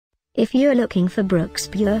If you're looking for Brooks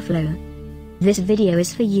Pureflow, this video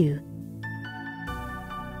is for you.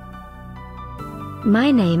 My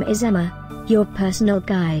name is Emma, your personal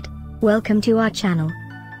guide. Welcome to our channel.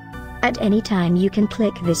 At any time you can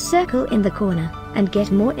click this circle in the corner, and get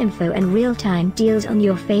more info and real-time deals on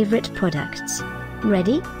your favorite products.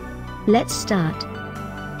 Ready? Let's start.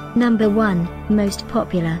 Number 1, Most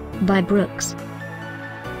Popular, by Brooks.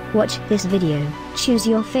 Watch this video, choose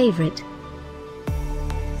your favorite.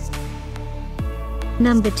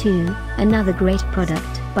 Number 2, another great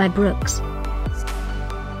product, by Brooks.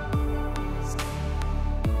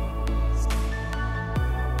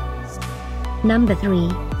 Number 3.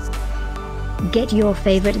 Get your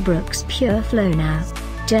favorite Brooks Pureflow now.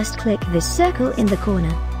 Just click this circle in the corner.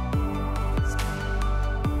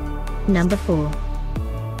 Number 4.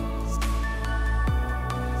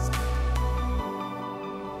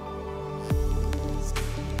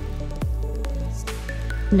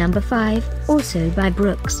 Number 5, also by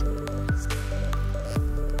Brooks.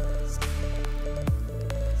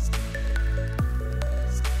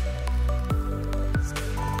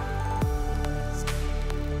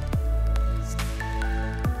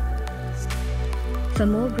 For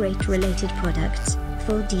more great related products,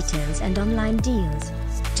 full details and online deals,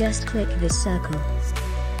 just click this circle.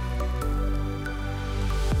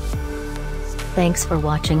 Thanks for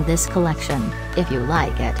watching this collection. If you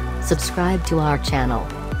like it, subscribe to our channel.